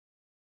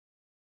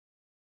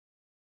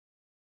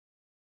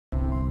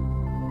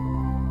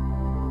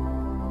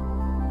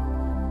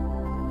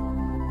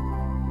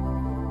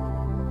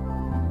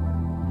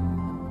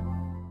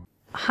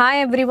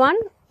Hi everyone.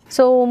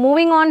 So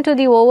moving on to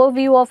the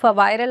overview of a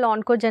viral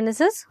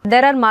oncogenesis,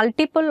 there are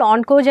multiple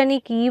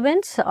oncogenic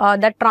events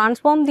that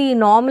transform the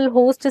normal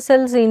host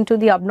cells into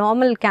the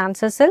abnormal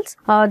cancer cells.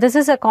 This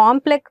is a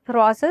complex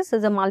process,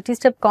 is a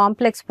multi-step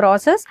complex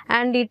process,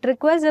 and it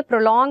requires a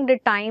prolonged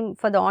time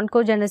for the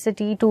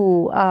oncogenicity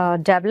to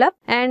develop.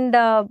 And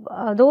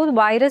those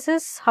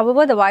viruses,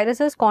 however, the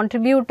viruses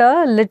contribute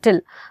a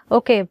little.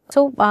 Okay,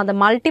 so the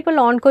multiple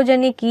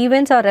oncogenic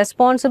events are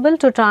responsible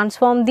to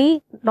transform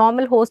the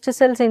normal host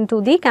cells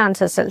into the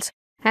cancer cells,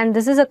 and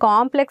this is a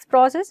complex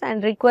process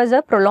and requires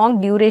a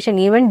prolonged duration,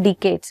 even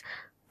decades,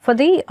 for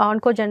the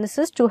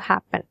oncogenesis to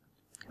happen.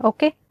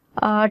 Okay,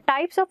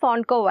 types of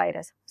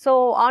oncovirus.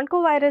 So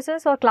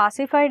oncoviruses are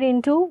classified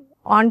into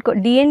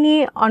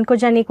DNA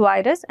oncogenic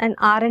virus and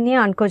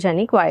RNA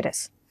oncogenic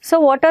virus. So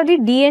what are the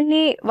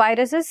DNA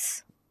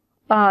viruses?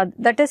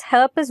 That is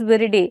herpes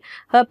viridae.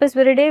 Herpes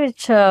viridae,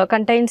 which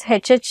contains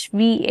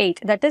HHV8,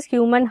 that is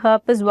human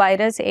herpes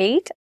virus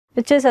 8,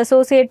 which is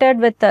associated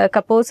with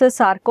Kaposi's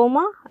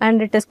sarcoma,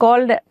 and it is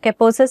called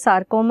Kaposi's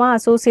sarcoma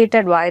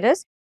associated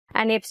virus,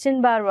 and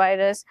Epstein-Barr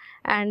virus,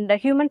 and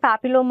human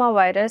papilloma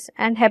virus,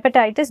 and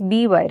hepatitis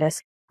B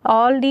virus.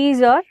 All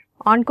these are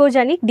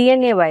oncogenic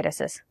DNA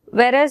viruses.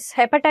 Whereas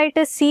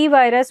hepatitis C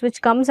virus,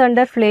 which comes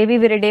under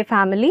Flaviviridae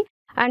family,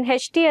 and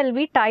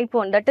HTLV type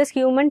 1, that is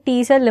human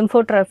T-cell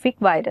lymphotrophic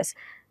virus.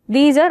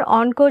 These are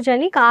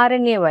oncogenic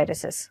RNA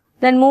viruses.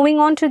 Then moving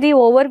on to the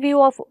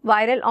overview of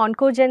viral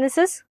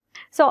oncogenesis.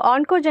 So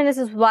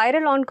oncogenesis,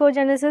 viral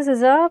oncogenesis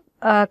is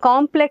a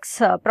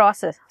complex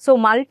process. So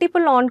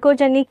multiple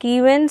oncogenic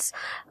events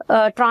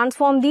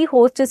transform the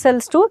host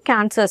cells to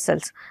cancer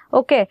cells.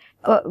 Okay,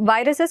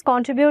 viruses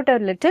contribute a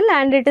little,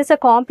 and it is a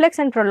complex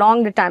and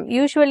prolonged time.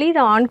 Usually the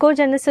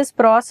oncogenesis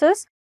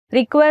process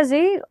requires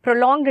a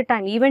prolonged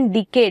time, even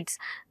decades,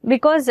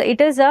 because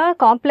it is a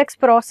complex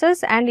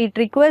process and it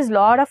requires a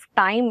lot of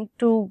time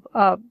to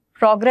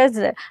progress,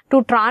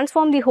 to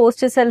transform the host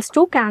cells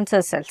to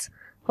cancer cells.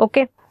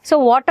 Okay. So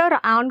what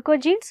are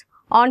oncogenes?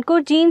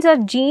 Oncogenes are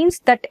genes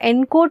that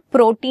encode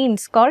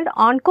proteins called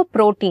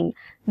oncoprotein.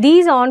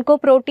 These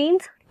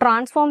oncoproteins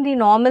transform the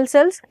normal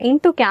cells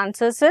into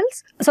cancer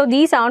cells. So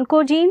these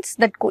oncogenes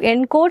that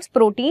encodes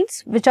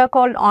proteins, which are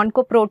called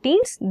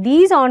oncoproteins,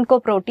 these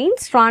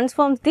oncoproteins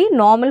transforms the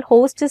normal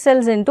host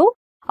cells into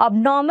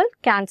abnormal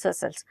cancer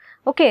cells.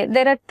 Okay,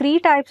 there are three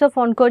types of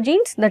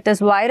oncogenes, that is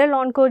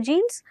viral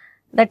oncogenes,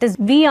 that is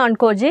V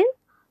oncogene,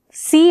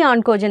 C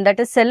oncogene,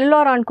 that is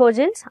cellular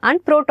oncogenes,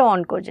 and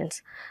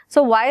proto-oncogenes.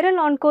 So viral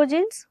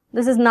oncogenes,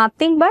 this is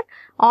nothing but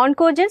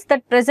oncogenes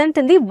that present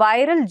in the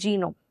viral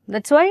genome.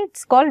 That's why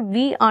it's called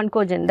V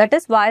oncogene, that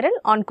is viral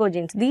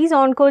oncogenes. These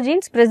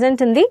oncogenes present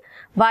in the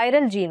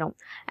viral genome,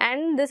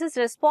 and this is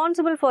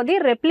responsible for the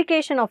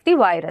replication of the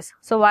virus.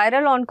 So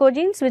viral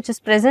oncogenes which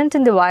is present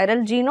in the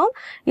viral genome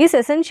is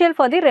essential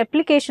for the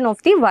replication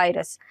of the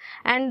virus.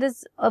 And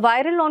this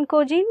viral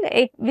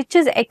oncogene which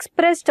is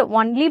expressed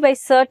only by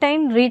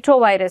certain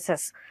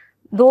retroviruses,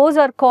 those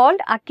are called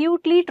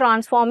acutely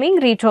transforming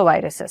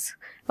retroviruses.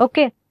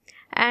 Okay,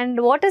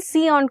 and what is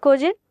C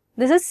oncogene?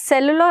 This is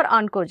cellular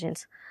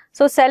oncogenes.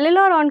 So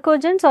cellular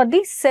oncogenes are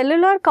the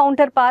cellular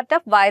counterpart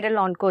of viral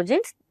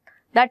oncogenes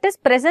that is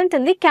present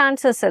in the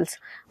cancer cells.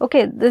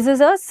 Okay, this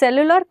is a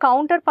cellular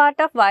counterpart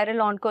of viral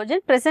oncogene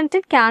present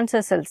in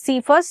cancer cells.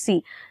 C for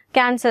C,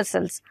 cancer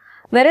cells.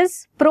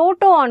 Whereas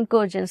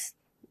proto-oncogenes,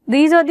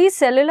 these are the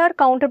cellular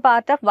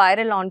counterpart of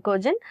viral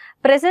oncogen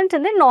present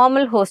in the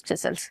normal host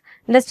cells.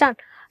 Understand?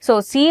 So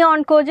C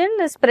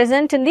oncogene is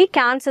present in the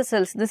cancer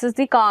cells. This is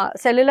the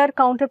cellular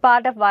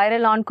counterpart of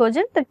viral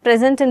oncogen that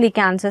present in the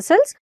cancer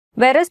cells,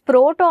 whereas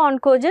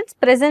proto-oncogenes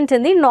present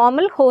in the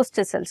normal host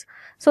cells.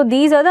 So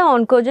these are the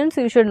oncogenes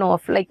you should know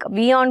of, like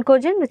V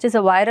oncogene, which is a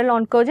viral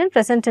oncogen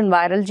present in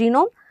viral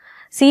genome,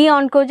 C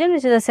oncogene,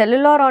 which is a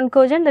cellular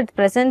oncogen that is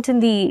present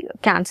in the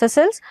cancer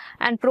cells,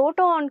 and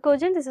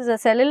proto-oncogen, this is a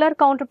cellular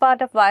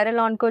counterpart of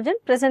viral oncogen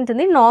present in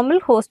the normal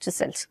host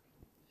cells.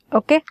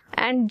 Okay,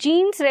 and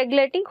genes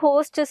regulating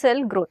host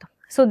cell growth.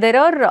 So there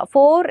are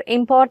four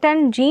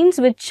important genes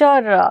which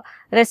are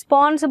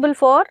responsible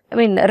for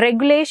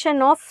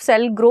regulation of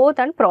cell growth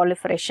and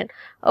proliferation.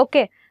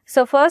 Okay,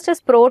 so first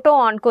is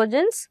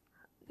proto-oncogens,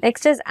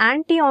 next is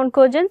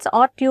anti-oncogens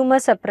or tumor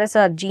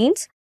suppressor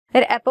genes,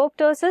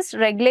 apoptosis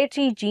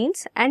regulatory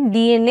genes, and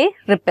DNA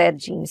repair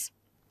genes.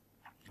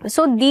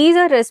 So these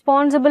are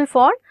responsible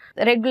for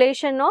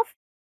regulation of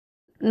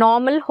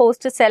normal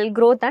host cell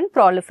growth and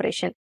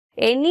proliferation.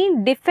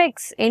 Any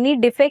defects in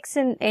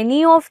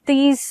any of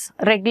these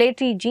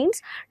regulatory genes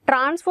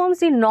transforms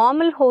the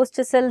normal host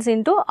cells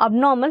into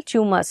abnormal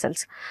tumor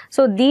cells.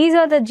 So these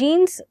are the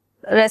genes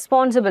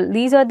responsible,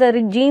 these are the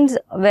genes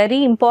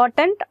very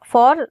important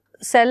for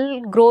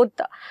cell growth,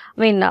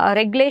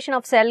 regulation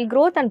of cell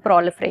growth and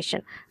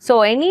proliferation.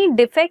 So any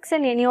defects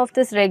in any of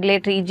these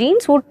regulatory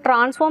genes would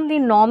transform the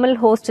normal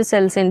host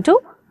cells into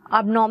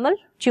abnormal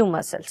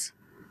tumor cells.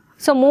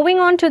 So moving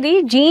on to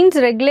the genes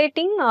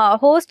regulating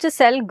host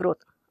cell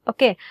growth.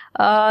 Okay,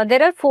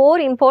 there are 4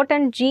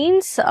 important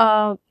genes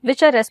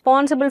which are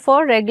responsible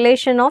for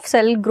regulation of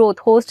cell growth,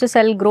 host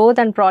cell growth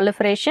and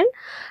proliferation.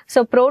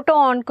 So,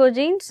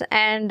 proto-oncogenes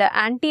and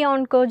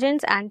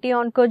anti-oncogenes.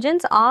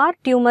 Anti-oncogenes are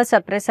tumor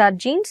suppressor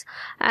genes,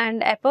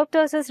 and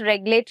apoptosis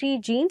regulatory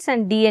genes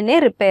and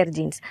DNA repair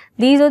genes.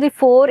 These are the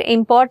 4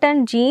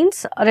 important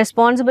genes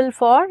responsible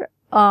for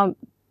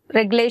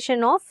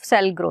regulation of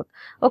cell growth.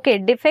 Okay,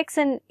 defects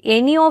in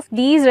any of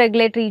these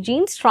regulatory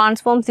genes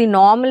transforms the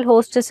normal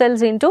host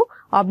cells into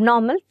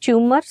abnormal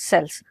tumor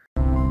cells.